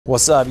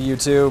What's up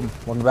YouTube?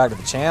 Welcome back to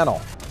the channel.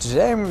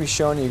 Today I'm going to be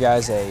showing you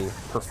guys a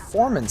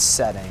performance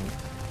setting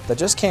that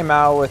just came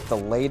out with the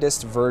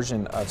latest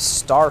version of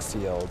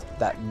Starfield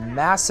that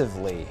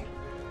massively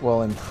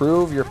will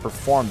improve your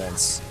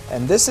performance.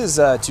 And this is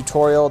a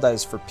tutorial that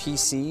is for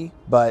PC,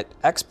 but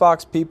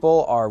Xbox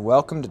people are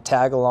welcome to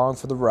tag along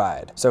for the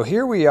ride. So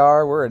here we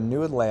are, we're in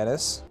New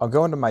Atlantis. I'll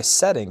go into my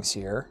settings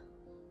here.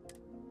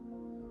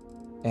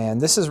 And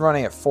this is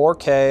running at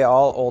 4K,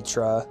 all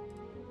ultra.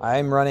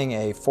 I'm running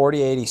a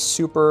 4080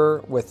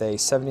 Super with a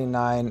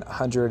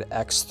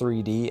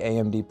 7900X3D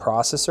AMD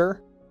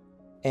processor.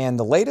 And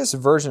the latest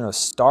version of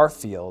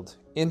Starfield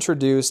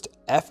introduced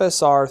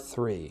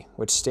FSR3,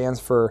 which stands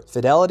for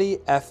Fidelity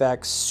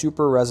FX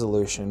Super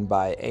Resolution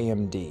by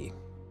AMD.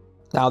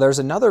 Now there's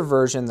another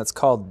version that's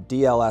called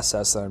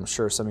DLSS that I'm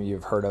sure some of you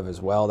have heard of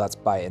as well. That's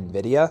by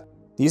NVIDIA.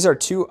 These are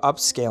two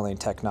upscaling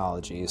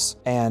technologies,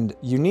 and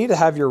you need to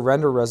have your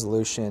render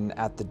resolution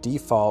at the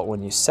default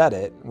when you set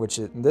it, which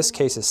in this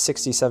case is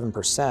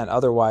 67%.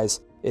 Otherwise,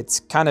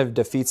 it kind of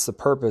defeats the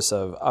purpose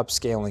of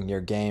upscaling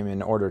your game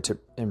in order to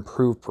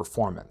improve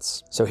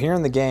performance. So here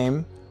in the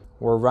game,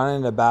 we're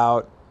running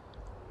about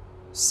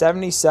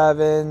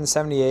 77,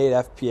 78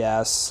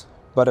 FPS.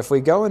 But if we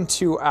go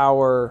into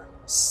our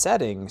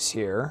settings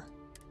here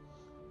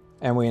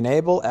and we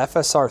enable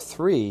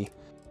FSR3,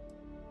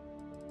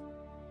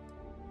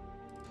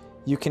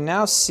 you can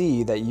now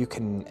see that you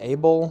can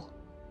enable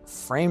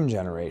frame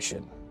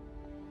generation.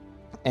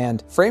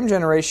 And frame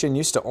generation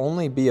used to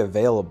only be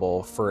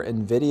available for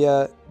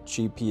NVIDIA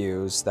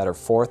GPUs that are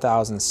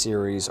 4000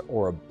 series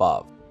or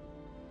above.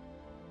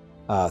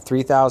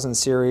 3000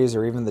 series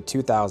or even the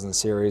 2000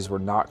 series were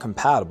not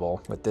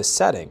compatible with this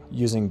setting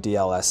using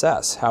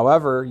DLSS.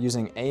 However,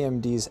 using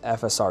AMD's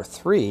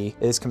FSR3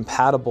 is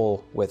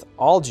compatible with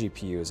all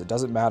GPUs. It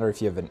doesn't matter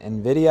if you have an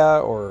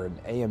NVIDIA or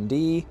an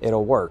AMD,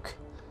 it'll work.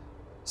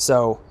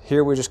 So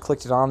here we just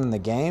clicked it on in the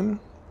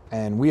game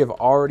and we have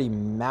already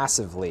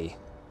massively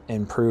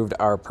improved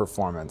our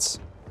performance.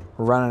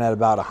 We're running at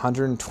about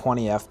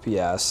 120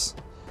 FPS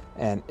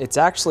and it's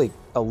actually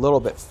a little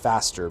bit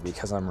faster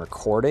because I'm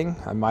recording.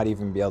 I might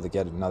even be able to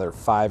get another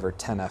 5 or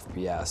 10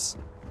 FPS.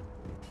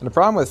 And the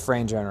problem with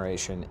frame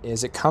generation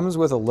is it comes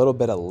with a little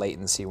bit of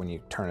latency when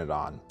you turn it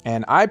on.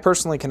 And I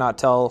personally cannot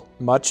tell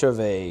much of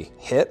a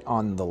hit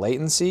on the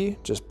latency,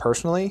 just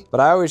personally, but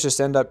I always just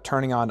end up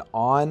turning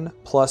on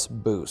plus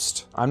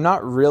boost. I'm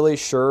not really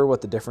sure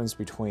what the difference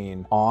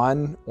between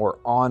on or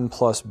on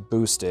plus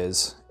boost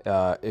is.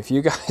 If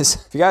you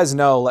guys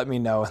know, let me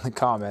know in the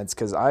comments,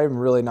 because I'm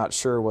really not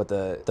sure what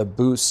the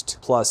boost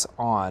plus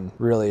on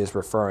really is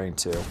referring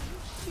to.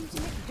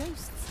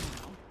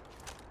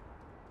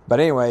 But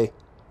anyway,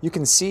 you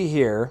can see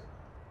here,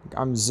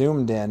 I'm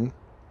zoomed in.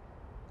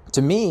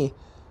 To me,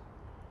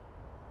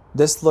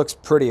 this looks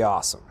pretty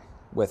awesome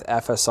with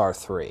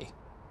FSR3.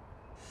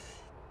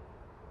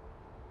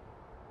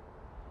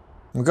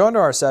 I'm going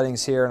to our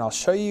settings here and I'll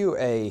show you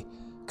a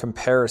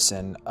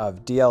comparison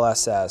of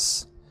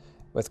DLSS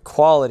with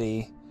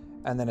quality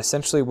and then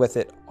essentially with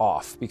it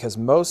off, because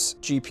most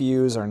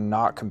GPUs are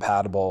not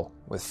compatible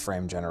with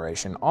frame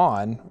generation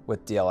on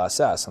with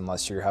DLSS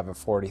unless you have a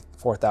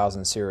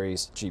 4000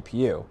 series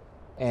GPU.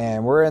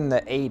 And we're in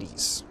the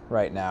 80s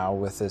right now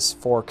with this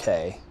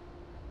 4K.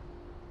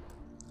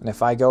 And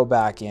if I go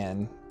back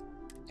in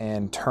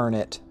and turn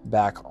it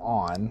back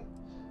on,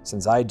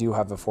 since I do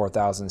have a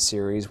 4000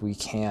 series, we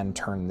can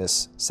turn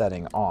this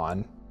setting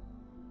on.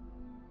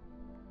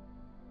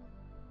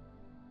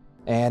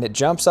 And it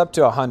jumps up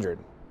to 100.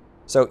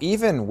 So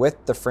even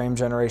with the frame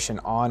generation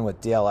on with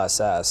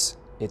DLSS,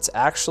 it's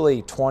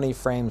actually 20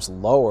 frames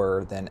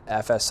lower than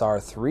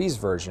FSR3's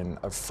version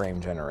of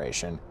frame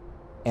generation.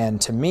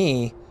 And to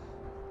me,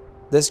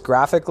 this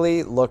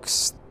graphically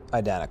looks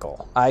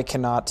identical. I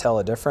cannot tell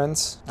a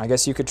difference. I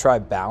guess you could try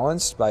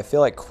balanced, but I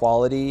feel like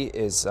quality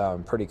is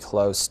pretty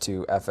close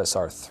to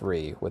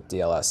FSR3 with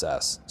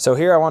DLSS. So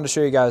here I want to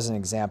show you guys an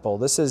example.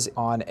 This is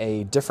on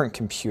a different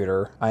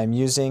computer. I'm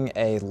using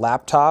a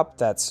laptop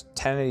that's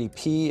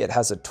 1080p. It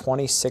has a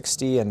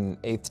 2060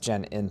 and 8th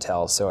gen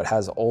Intel, so it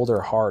has older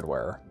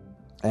hardware.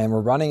 And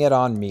we're running it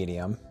on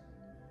medium.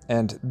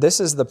 And this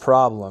is the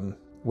problem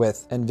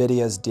with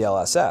NVIDIA's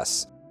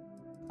DLSS.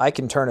 I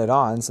can turn it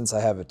on since I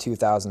have a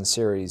 2000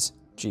 series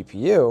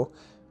GPU,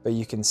 but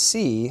you can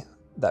see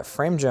that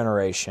frame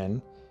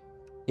generation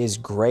is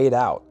grayed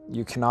out.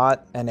 You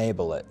cannot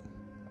enable it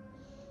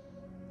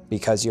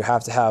because you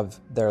have to have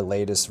their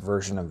latest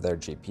version of their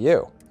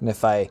GPU. And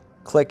if I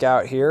click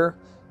out here,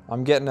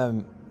 I'm getting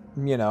a,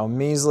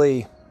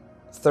 measly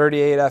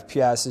 38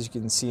 FPS, as you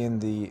can see in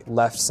the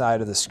left side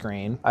of the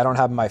screen. I don't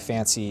have my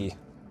fancy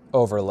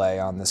overlay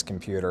on this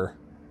computer.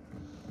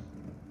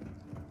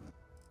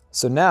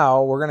 So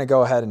now we're gonna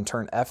go ahead and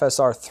turn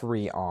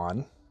FSR3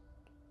 on.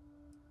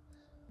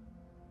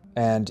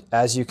 And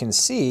as you can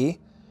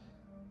see,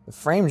 the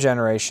frame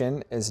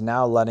generation is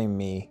now letting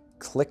me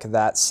click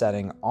that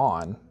setting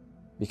on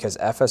because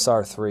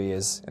FSR3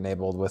 is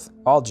enabled with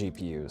all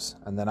GPUs.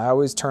 And then I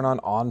always turn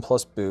on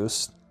plus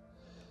boost.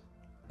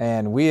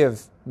 And we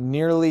have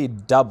nearly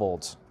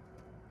doubled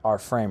our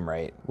frame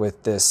rate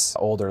with this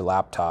older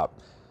laptop.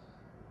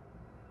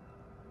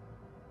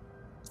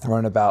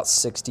 Run about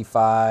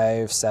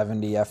 65,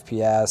 70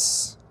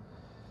 FPS.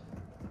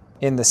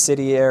 In the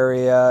city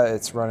area,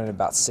 it's running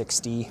about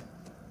 60,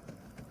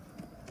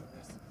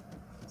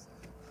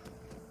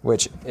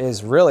 which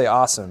is really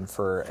awesome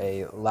for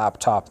a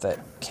laptop that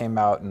came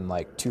out in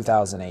like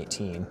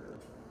 2018.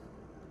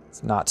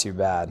 It's not too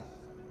bad.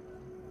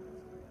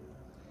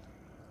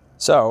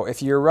 So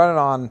if you're running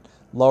on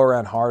lower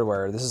end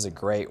hardware, this is a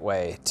great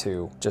way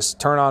to just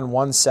turn on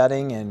one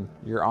setting and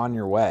you're on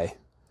your way.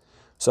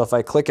 So if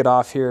I click it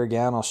off here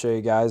again, I'll show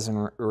you guys,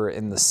 and we're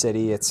in the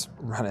city, it's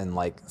running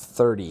like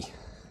 30.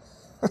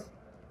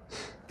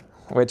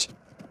 Which,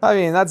 I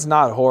mean, that's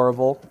not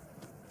horrible.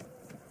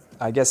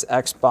 I guess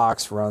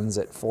Xbox runs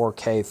at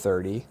 4K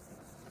 30,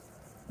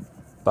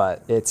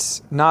 but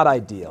it's not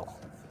ideal.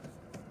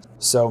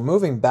 So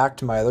moving back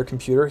to my other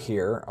computer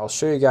here, I'll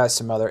show you guys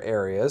some other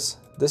areas.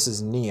 This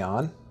is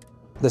Neon.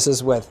 This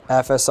is with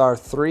FSR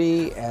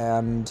 3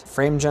 and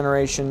frame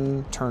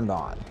generation turned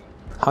on.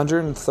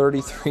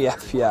 133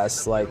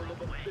 FPS, like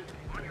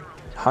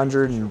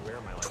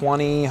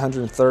 120,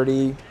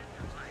 130,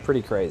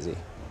 pretty crazy.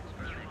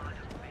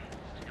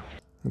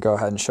 Go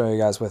ahead and show you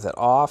guys with it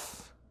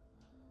off.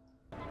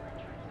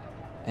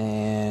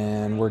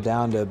 And we're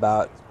down to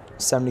about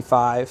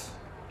 75.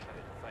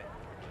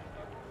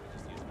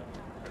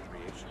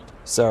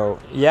 So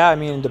yeah, I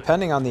mean,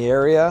 depending on the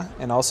area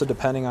and also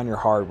depending on your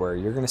hardware,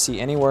 you're gonna see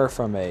anywhere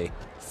from a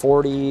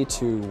 40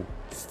 to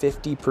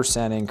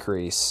 50%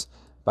 increase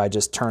by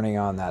just turning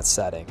on that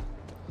setting.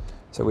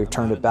 So we've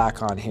turned it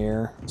back on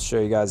here. Let's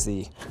show you guys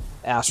the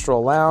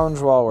Astral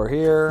Lounge while we're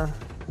here,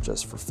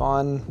 just for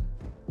fun.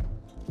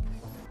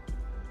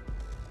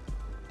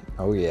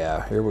 Oh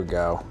yeah, here we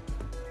go.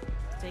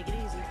 Take it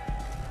easy.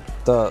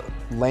 The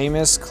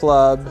lamest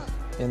club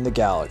in the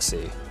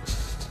galaxy.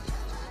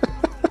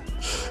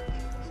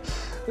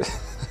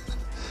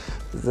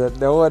 That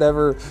no one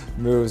ever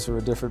moves from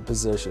a different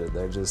position.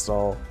 They're just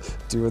all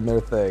doing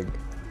their thing.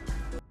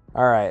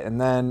 All right,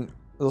 and then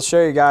we'll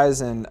show you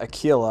guys in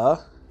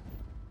Akila.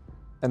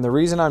 And the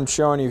reason I'm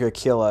showing you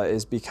Akila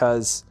is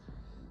because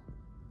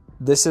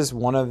this is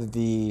one of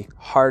the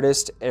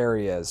hardest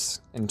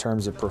areas in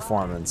terms of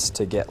performance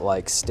to get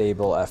like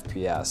stable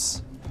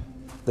FPS.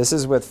 This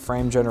is with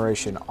frame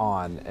generation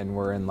on, and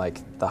we're in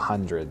like the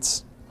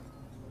hundreds.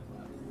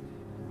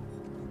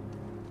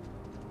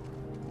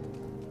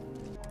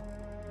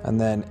 And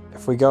then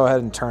if we go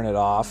ahead and turn it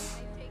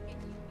off,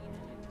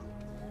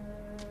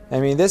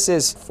 I mean, this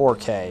is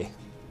 4K,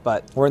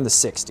 but we're in the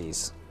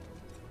 60s.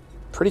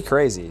 Pretty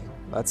crazy.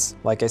 That's,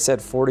 like I said,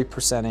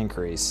 40%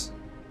 increase.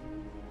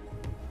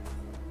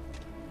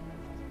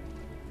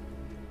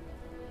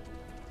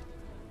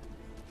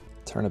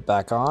 Turn it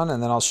back on,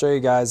 and then I'll show you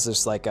guys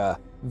there's like a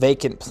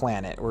vacant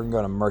planet. We're gonna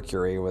go to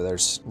Mercury where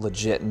there's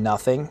legit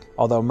nothing.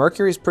 Although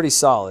Mercury's pretty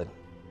solid.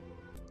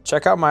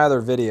 Check out my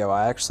other video.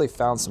 I actually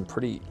found some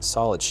pretty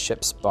solid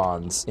ship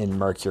spawns in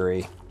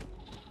Mercury.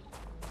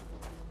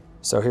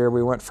 So here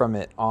we went from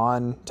it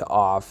on to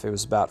off. It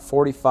was about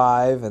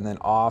 45 and then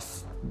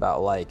off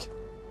about like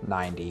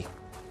 90.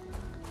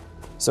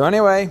 So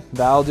anyway,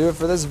 that'll do it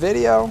for this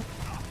video.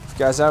 If you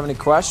guys have any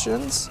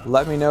questions,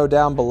 let me know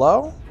down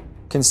below.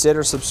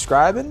 Consider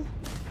subscribing,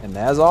 and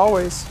as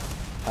always,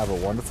 have a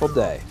wonderful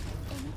day.